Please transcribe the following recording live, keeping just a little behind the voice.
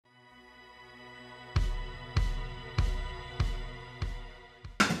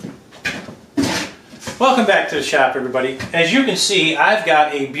Welcome back to the shop, everybody. As you can see, I've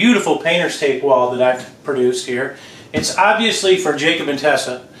got a beautiful painter's tape wall that I've produced here. It's obviously for Jacob and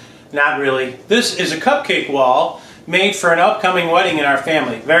Tessa. Not really. This is a cupcake wall made for an upcoming wedding in our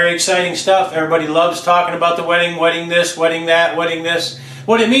family. Very exciting stuff. Everybody loves talking about the wedding, wedding this, wedding that, wedding this.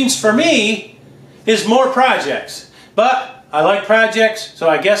 What it means for me is more projects. But I like projects, so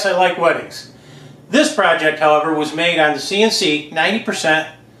I guess I like weddings. This project, however, was made on the CNC,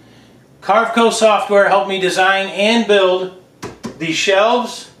 90%. Carveco software helped me design and build these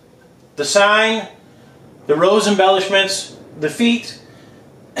shelves, the sign, the rose embellishments, the feet,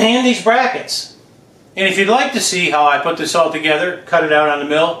 and these brackets. And if you'd like to see how I put this all together, cut it out on the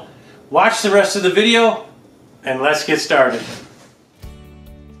mill, watch the rest of the video, and let's get started.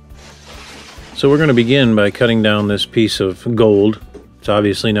 So we're going to begin by cutting down this piece of gold. It's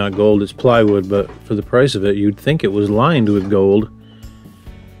obviously not gold, it's plywood, but for the price of it, you'd think it was lined with gold.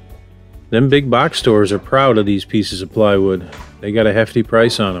 Them big box stores are proud of these pieces of plywood. They got a hefty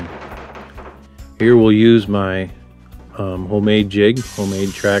price on them. Here we'll use my homemade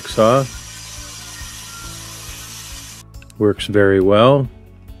track saw. Works very well.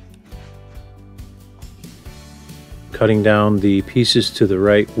 Cutting down the pieces to the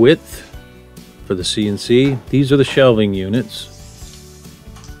right width for the CNC. These are the shelving units.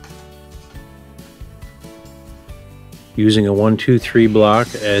 Using a 1, 2, 3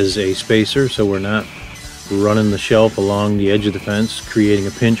 block as a spacer so we're not running the shelf along the edge of the fence, creating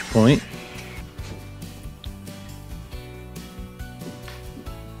a pinch point.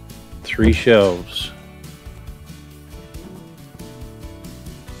 Three shelves.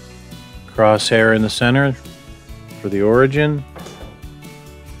 Crosshair in the center for the origin.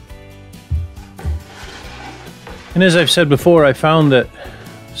 And as I've said before, I found that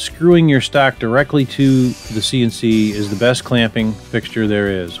screwing your stock directly to the CNC is the best clamping fixture there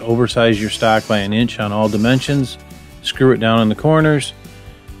is. Oversize your stock by 1 inch on all dimensions, screw it down in the corners,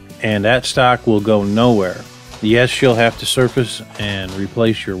 and that stock will go nowhere. Yes, you'll have to surface and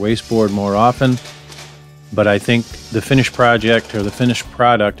replace your wasteboard more often, but I think the finished project or the finished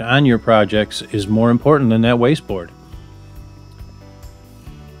product on your projects is more important than that wasteboard.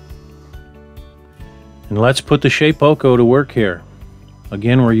 And let's put the Shapeoko to work here.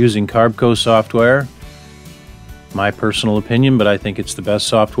 Again, we're using Carveco software. My personal opinion, but I think it's the best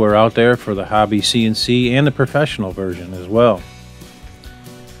software out there for the hobby CNC and the professional version as well.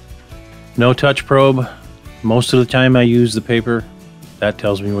 No touch probe. Most of the time I use the paper. That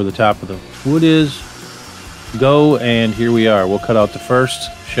tells me where the top of the wood is. Go, and here we are. We'll cut out the first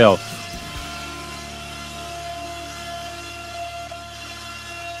shelf.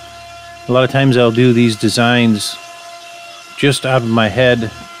 A lot of times I'll do these designs just out of my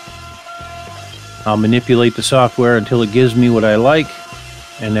head. I'll manipulate the software until it gives me what I like,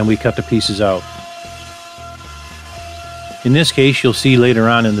 and then we cut the pieces out. In this case, you'll see later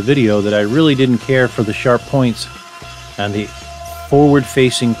on in the video that I really didn't care for the sharp points on the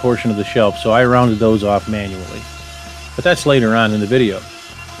forward-facing portion of the shelf, so I rounded those off manually. But that's later on in the video.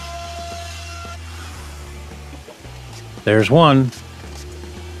 There's one.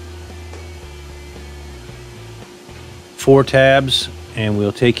 4 tabs, and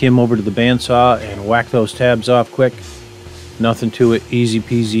we'll take him over to the bandsaw and whack those tabs off quick. Nothing to it, easy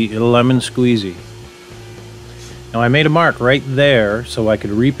peasy, lemon squeezy. Now I made a mark right there so I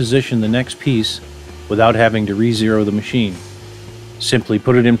could reposition the next piece without having to re-zero the machine. Simply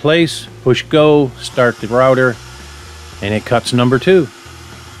put it in place, push go, start the router, and it cuts number 2.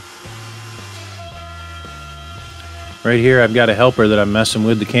 Right here I've got a helper that I'm messing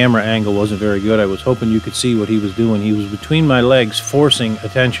with. The camera angle wasn't very good. I was hoping you could see what he was doing. He was between my legs forcing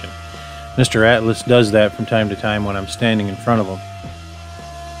attention. Mr. Atlas does that from time to time when I'm standing in front of him.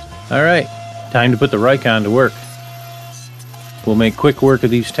 Alright, time to put the Rikon to work. We'll make quick work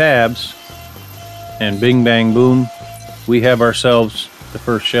of these tabs, and bing bang boom, we have ourselves the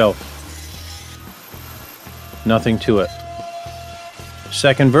first shelf. Nothing to it.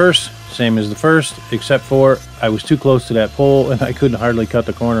 Second verse, same as the first, except for I was too close to that pole and I couldn't hardly cut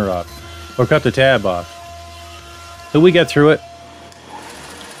the corner off, or cut the tab off. So we got through it.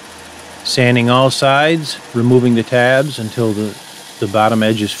 Sanding all sides, removing the tabs until the bottom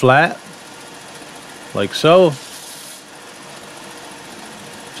edge is flat, like so.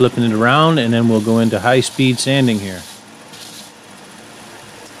 Flipping it around, and then we'll go into high-speed sanding here.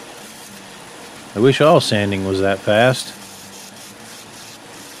 I wish all sanding was that fast,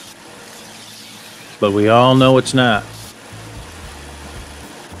 but we all know it's not.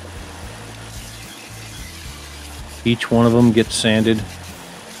 Each one of them gets sanded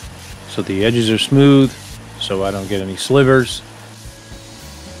so the edges are smooth, so I don't get any slivers.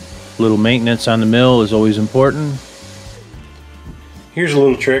 Little maintenance on the mill is always important. Here's a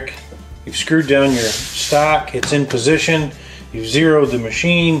little trick. You've screwed down your stock, it's in position, you've zeroed the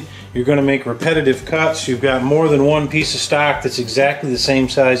machine, you're going to make repetitive cuts, you've got more than one piece of stock that's exactly the same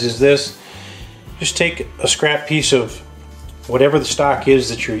size as this. Just take a scrap piece of whatever the stock is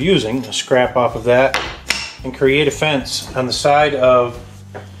that you're using, a scrap off of that, and create a fence on the side of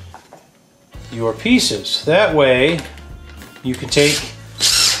your pieces. That way you can take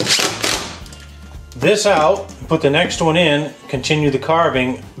this out, put the next one in, continue the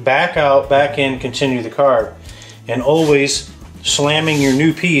carving, back out, back in, continue the carve. And always slamming your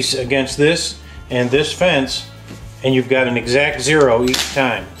new piece against this and this fence, and you've got an exact zero each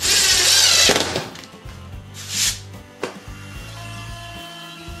time.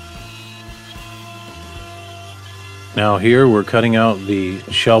 Now here we're cutting out the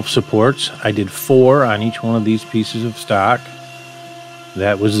shelf supports. I did 4 on each one of these pieces of stock.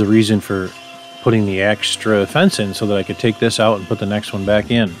 That was the reason for putting the extra fence in, so that I could take this out and put the next one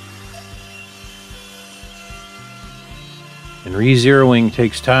back in. And re-zeroing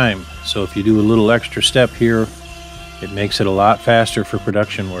takes time, so if you do a little extra step here, it makes it a lot faster for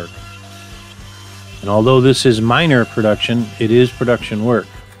production work. And although this is minor production, it is production work.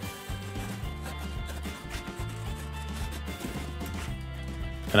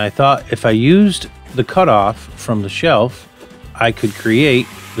 And I thought if I used the cutoff from the shelf, I could create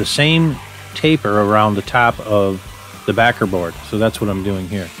the same taper around the top of the backer board. So that's what I'm doing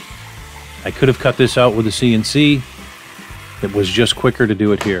here. I could have cut this out with a CNC. It was just quicker to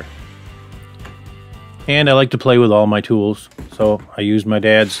do it here. And I like to play with all my tools. So I used my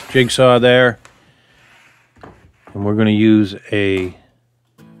dad's jigsaw there. And we're going to use a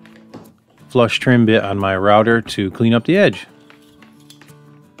flush trim bit on my router to clean up the edge.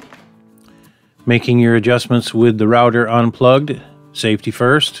 Making your adjustments with the router unplugged. Safety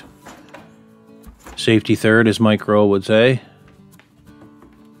first. Safety third, as Mike Rowe would say.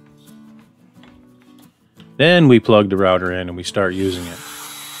 Then we plug the router in and we start using it.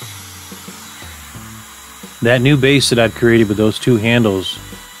 That new base that I've created with those 2 handles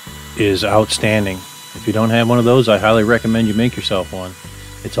is outstanding. If you don't have one of those, I highly recommend you make yourself one.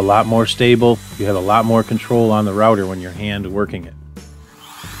 It's a lot more stable. You have a lot more control on the router when you're hand working it.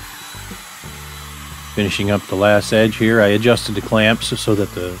 Finishing up the last edge here, I adjusted the clamps so that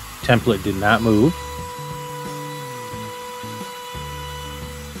the template did not move.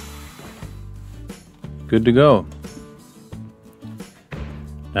 Good to go.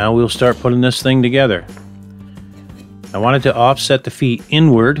 Now we'll start putting this thing together. I wanted to offset the feet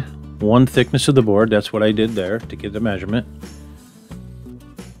inward, 1 thickness of the board. That's what I did there to get the measurement.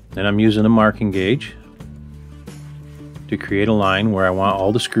 Then I'm using a marking gauge to create a line where I want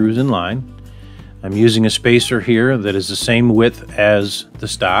all the screws in line. I'm using a spacer here that is the same width as the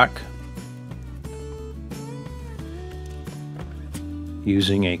stock.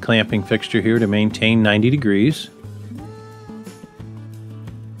 Using a clamping fixture here to maintain 90 degrees.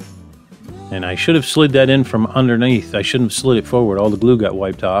 And I should have slid that in from underneath. I shouldn't have slid it forward. All the glue got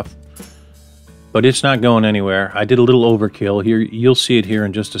wiped off. But it's not going anywhere. I did a little overkill here. You'll see it here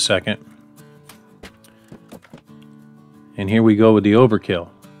in just a second. And here we go with the overkill.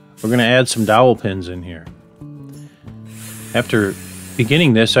 We're going to add some dowel pins in here. After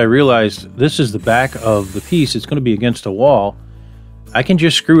beginning this, I realized this is the back of the piece. It's going to be against a wall. I can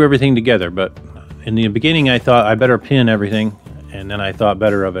just screw everything together, but in the beginning I thought I better pin everything, and then I thought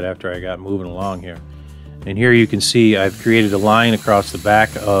better of it after I got moving along here. And here you can see I've created a line across the back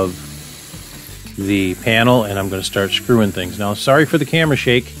of the panel, and I'm going to start screwing things. Now, sorry for the camera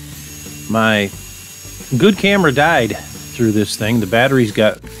shake. My good camera died through this thing. The batteries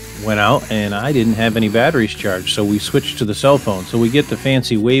went out, and I didn't have any batteries charged, so we switched to the cell phone. So we get the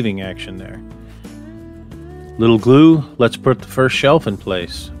fancy waving action there. Little glue. Let's put the first shelf in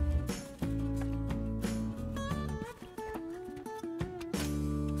place.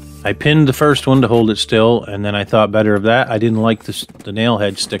 I pinned the first one to hold it still, and then I thought better of that. I didn't like the nail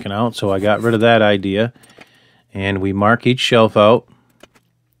head sticking out, so I got rid of that idea. And we mark each shelf out.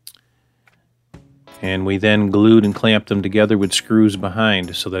 And we then glued and clamped them together with screws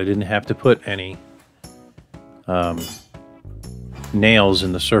behind so that I didn't have to put any nails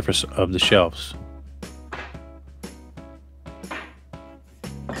in the surface of the shelves.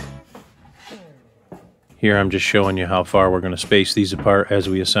 Here I'm just showing you how far we're going to space these apart as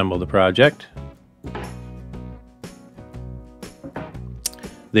we assemble the project.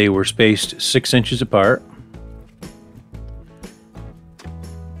 They were spaced 6 inches apart.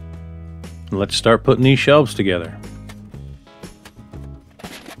 Let's start putting these shelves together.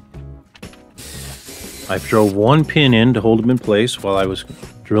 I drove 1 pin in to hold them in place while I was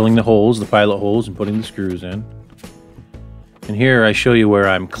drilling the holes, the pilot holes, and putting the screws in. And here I show you where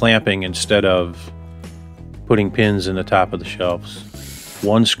I'm clamping instead of putting pins in the top of the shelves.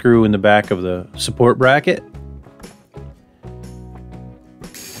 One screw in the back of the support bracket,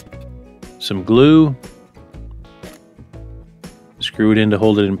 some glue, screw it in to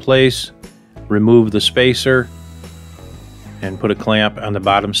hold it in place, remove the spacer, and put a clamp on the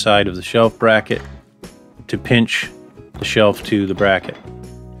bottom side of the shelf bracket to pinch the shelf to the bracket,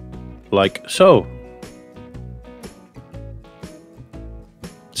 like so.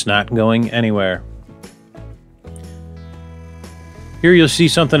 It's not going anywhere. Here you'll see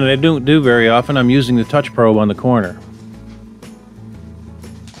something that I don't do very often. I'm using the touch probe on the corner.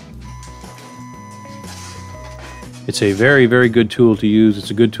 It's a very, very good tool to use.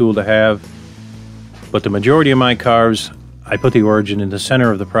 It's a good tool to have. But the majority of my carves, I put the origin in the center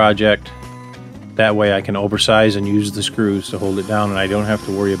of the project. That way I can oversize and use the screws to hold it down, and I don't have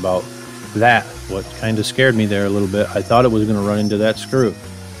to worry about that. What kind of scared me there a little bit, I thought it was going to run into that screw.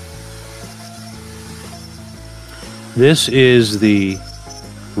 This is the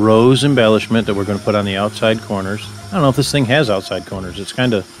rose embellishment that we're going to put on the outside corners. I don't know if this thing has outside corners. It's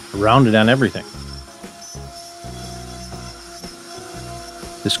kind of rounded on everything.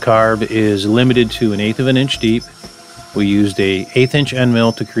 This carve is limited to 1/8 of an inch deep. We used a 1/8 inch end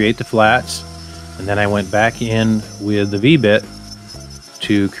mill to create the flats, and then I went back in with the V-bit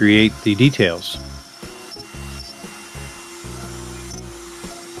to create the details.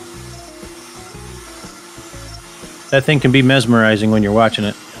 That thing can be mesmerizing when you're watching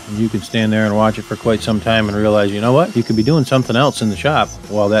it. You can stand there and watch it for quite some time and realize, you know what, you could be doing something else in the shop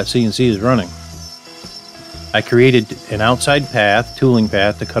while that CNC is running. I created an outside path, tooling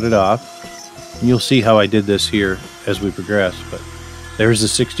path, to cut it off. And you'll see how I did this here as we progress. But there's the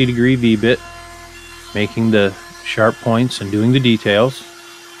 60-degree V-bit, making the sharp points and doing the details.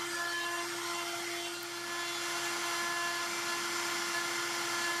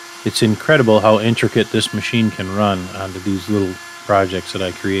 It's incredible how intricate this machine can run onto these little projects that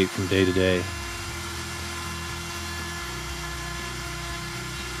I create from day to day.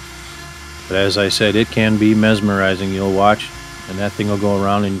 But as I said, it can be mesmerizing. You'll watch and that thing will go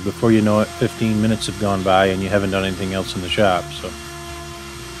around, and before you know it, 15 minutes have gone by and you haven't done anything else in the shop. So,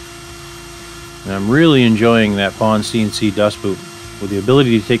 and I'm really enjoying that Pawn CNC dust boot. With the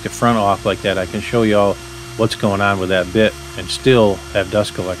ability to take the front off like that, I can show you all what's going on with that bit and still have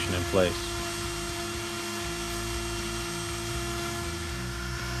dust collection in place.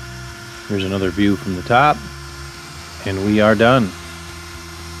 Here's another view from the top, and we are done.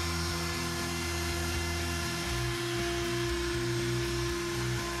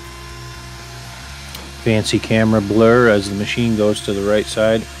 Fancy camera blur as the machine goes to the right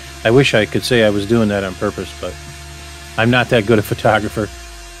side. I wish I could say I was doing that on purpose, but I'm not that good a photographer.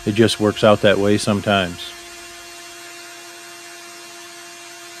 It just works out that way sometimes.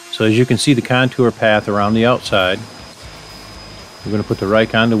 So as you can see, the contour path around the outside. We're going to put the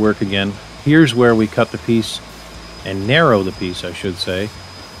Rikon to work again. Here's where we cut the piece and narrow the piece, I should say.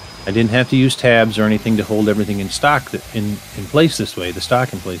 I didn't have to use tabs or anything to hold everything in stock in place this way, the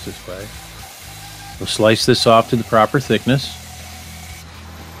stock in place this way. We'll slice this off to the proper thickness.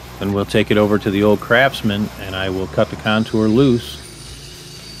 Then we'll take it over to the old Craftsman and I will cut the contour loose,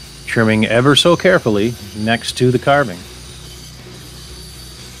 trimming ever so carefully next to the carving.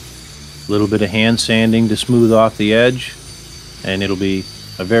 A little bit of hand sanding to smooth off the edge, and it'll be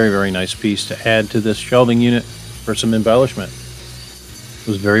a very, very nice piece to add to this shelving unit for some embellishment.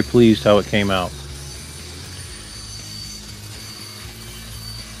 I was very pleased how it came out.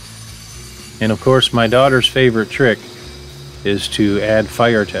 And of course, my daughter's favorite trick is to add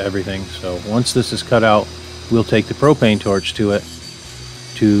fire to everything. So once this is cut out, we'll take the propane torch to it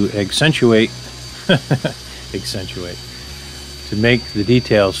to accentuate, to make the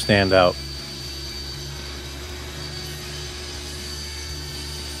details stand out.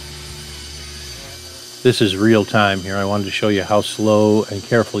 This is real time here. I wanted to show you how slow and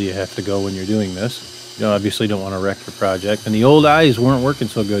careful you have to go when you're doing this. You obviously don't want to wreck your project. And the old eyes weren't working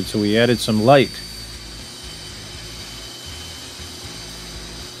so good, so we added some light.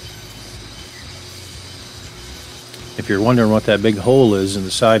 If you're wondering what that big hole is in the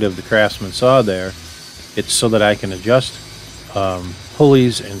side of the Craftsman saw there, it's so that I can adjust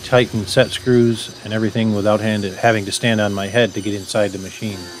pulleys and tighten set screws and everything without having to stand on my head to get inside the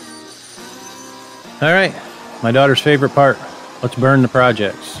machine. Alright, my daughter's favorite part. Let's burn the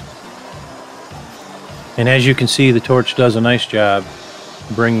projects. And as you can see, the torch does a nice job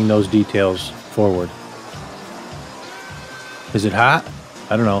bringing those details forward. Is it hot?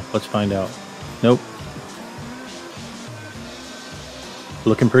 I don't know. Let's find out. Nope.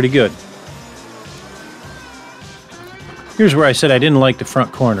 Looking pretty good. Here's where I said I didn't like the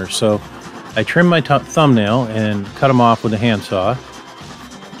front corners, so I trimmed my thumbnail and cut them off with a handsaw.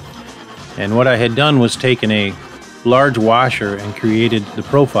 And what I had done was taken a large washer and created the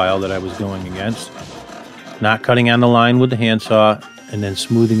profile that I was going against, not cutting on the line with the handsaw, and then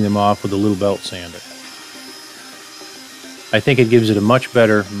smoothing them off with a little belt sander. I think it gives it a much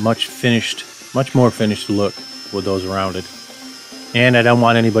better, much more finished look with those rounded. And I don't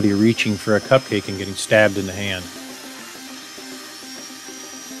want anybody reaching for a cupcake and getting stabbed in the hand.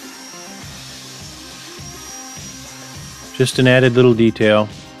 Just an added little detail.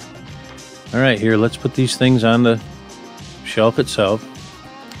 Alright, here, let's put these things on the shelf itself.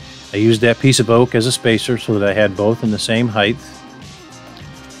 I used that piece of oak as a spacer so that I had both in the same height.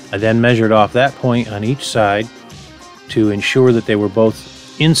 I then measured off that point on each side to ensure that they were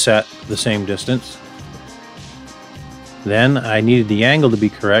both inset the same distance. Then I needed the angle to be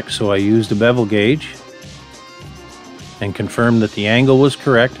correct, so I used a bevel gauge and confirmed that the angle was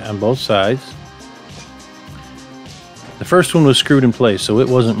correct on both sides. The first one was screwed in place, so it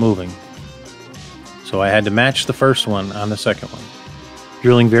wasn't moving. So I had to match the first one on the second one.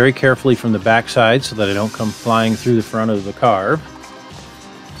 Drilling very carefully from the back side so that I don't come flying through the front of the carve.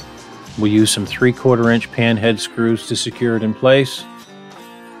 We use some 3/4 inch pan head screws to secure it in place.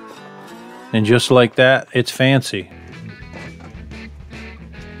 And just like that, it's fancy.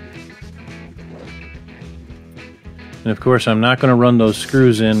 And of course, I'm not going to run those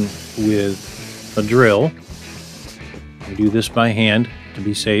screws in with a drill. I do this by hand to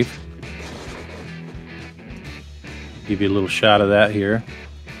be safe. Give you a little shot of that here.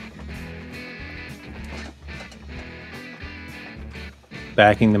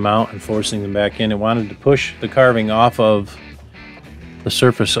 Backing them out and forcing them back in. I wanted to push the carving off of the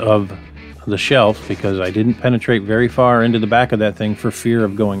surface of the shelf because I didn't penetrate very far into the back of that thing for fear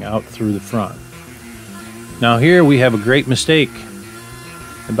of going out through the front. Now here we have a great mistake.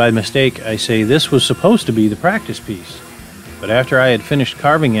 And by mistake, I say this was supposed to be the practice piece. But after I had finished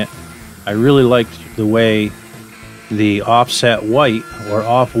carving it, I really liked the way the offset white or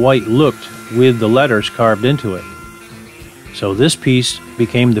off-white looked with the letters carved into it. So this piece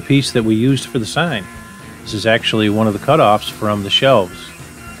became the piece that we used for the sign. This is actually one of the cutoffs from the shelves.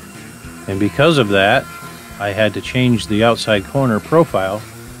 And because of that, I had to change the outside corner profile.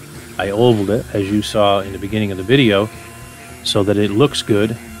 I ovaled it, as you saw in the beginning of the video, so that it looks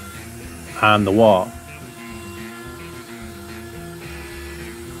good on the wall.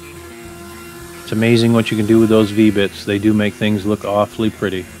 It's amazing what you can do with those V-bits. They do make things look awfully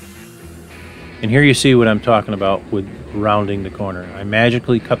pretty. And here you see what I'm talking about with rounding the corner. I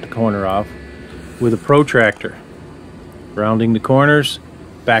magically cut the corner off with a protractor. Rounding the corners,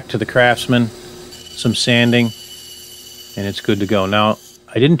 back to the Craftsman, some sanding, and it's good to go. Now,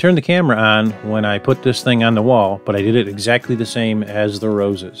 I didn't turn the camera on when I put this thing on the wall, but I did it exactly the same as the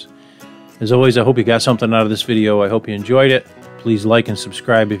roses. As always, I hope you got something out of this video. I hope you enjoyed it. Please like and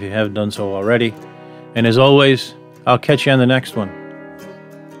subscribe if you haven't done so already. And as always, I'll catch you on the next one.